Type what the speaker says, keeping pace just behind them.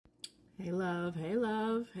Hey, love. Hey,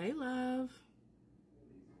 love. Hey, love.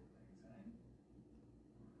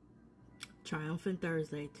 Triumphant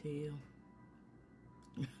Thursday to you.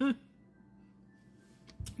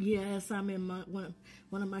 Yes, I'm in my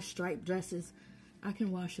one of my striped dresses. I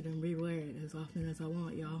can wash it and rewear it as often as I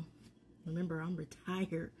want, y'all. Remember, I'm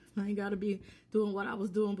retired. I ain't got to be doing what I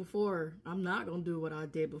was doing before. I'm not going to do what I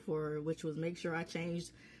did before, which was make sure I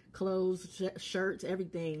changed clothes, shirts,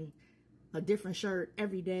 everything. A different shirt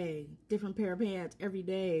every day, different pair of pants every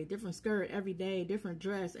day, different skirt every day, different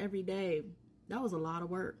dress every day. That was a lot of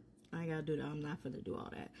work. I ain't got to do that. I'm not going to do all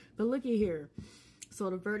that. But looky here. So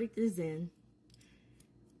the verdict is in.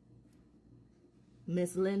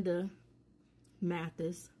 Miss Linda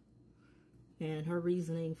Mathis and her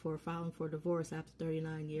reasoning for filing for divorce after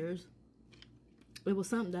 39 years. It was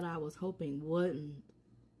something that I was hoping wouldn't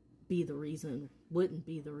be the reason, but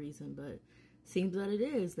seems that it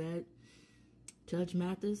is, that Judge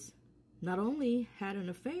Mathis not only had an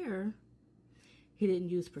affair, he didn't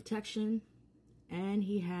use protection, and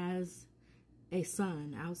he has a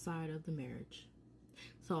son outside of the marriage.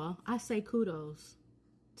 So I say kudos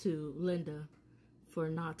to Linda for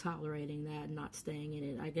not tolerating that, not staying in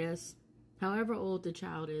it. I guess however old the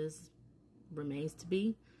child is remains to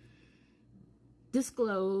be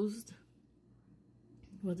disclosed,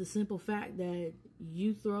 with the simple fact that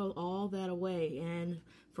you throw all that away. And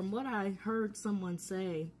from what I heard someone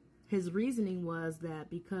say, his reasoning was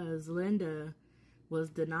that because Linda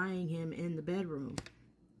was denying him in the bedroom.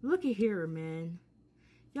 Looky here, man.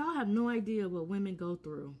 Y'all have no idea what women go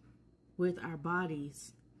through with our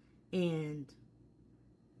bodies. And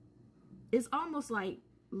it's almost like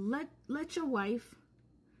let your wife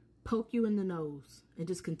poke you in the nose and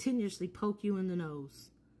just continuously poke you in the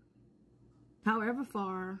nose. However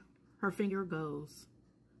far her finger goes,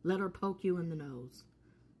 let her poke you in the nose.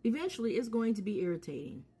 Eventually, it's going to be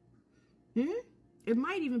irritating. It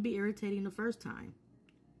might even be irritating the first time.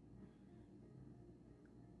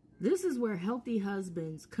 This is where healthy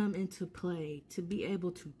husbands come into play, to be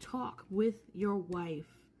able to talk with your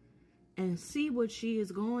wife and see what she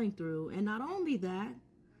is going through. And not only that,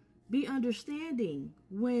 be understanding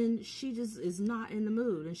when she just is not in the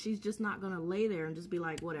mood and she's just not going to lay there and just be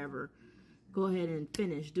like, whatever. Go ahead and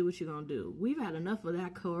finish. Do what you're going to do. We've had enough of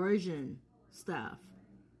that coercion stuff.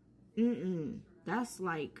 That's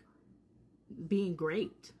like being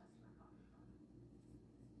great.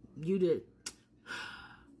 You did.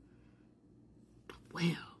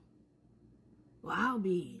 Well, I'll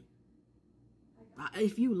be.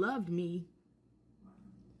 If you loved me.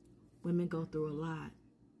 Women go through a lot.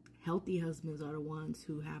 Healthy husbands are the ones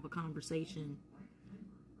who have a conversation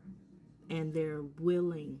and they're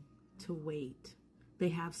willing to wait. They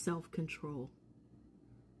have self-control.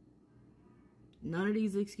 None of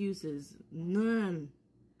these excuses. None.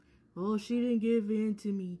 Oh, she didn't give in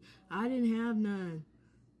to me. I didn't have none.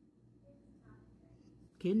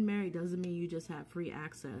 Getting married doesn't mean you just have free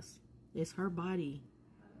access. It's her body.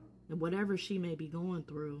 And whatever she may be going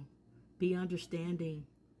through, be understanding.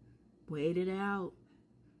 Wait it out.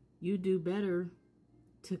 You do better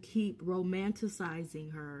to keep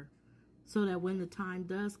romanticizing her, so that when the time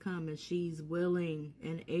does come and she's willing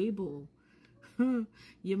and able,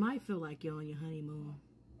 you might feel like you're on your honeymoon.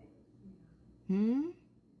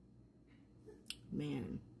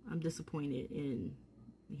 Man, I'm disappointed in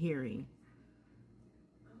hearing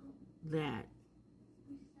that.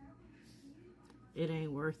 It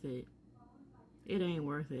ain't worth it. It ain't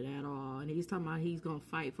worth it at all. And he's talking about he's going to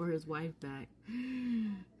fight for his wife back.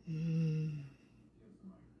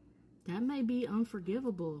 That may be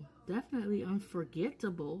unforgivable. Definitely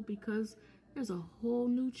unforgettable, because there's a whole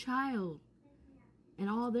new child. And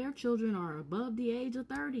all their children are above the age of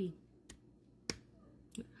 30.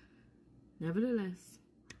 Nevertheless,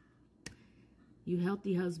 you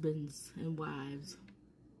healthy husbands and wives,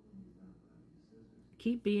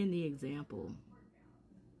 keep being the example.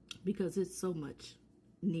 Because it's so much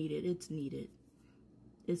needed. It's needed.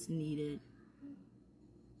 It's needed.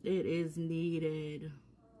 It is needed.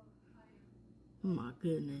 Oh my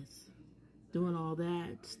goodness. Doing all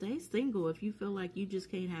that. Stay single if you feel like you just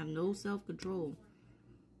can't have no self-control.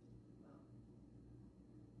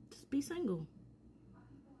 Just be single.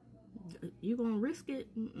 You gonna risk it?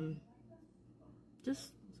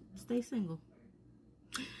 Just stay single.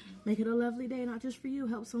 Make it a lovely day, not just for you.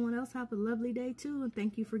 Help someone else have a lovely day too. And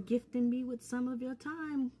thank you for gifting me with some of your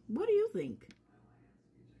time. What do you think?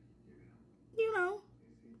 You know,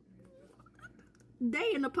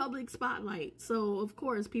 day in the public spotlight. So, of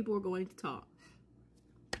course, people are going to talk.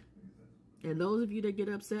 And those of you that get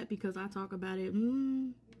upset because I talk about it,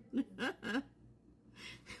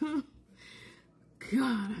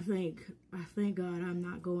 God, I thank God I'm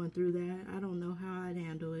not going through that. I don't know how I'd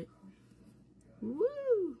handle it.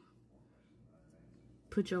 Woo!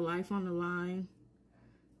 Put your life on the line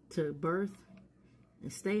to birth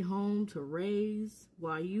and stay home to raise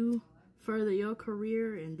while you further your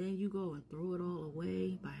career, and then you go and throw it all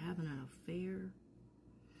away by having an affair.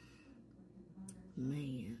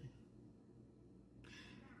 Man.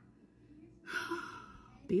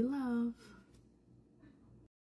 Be love.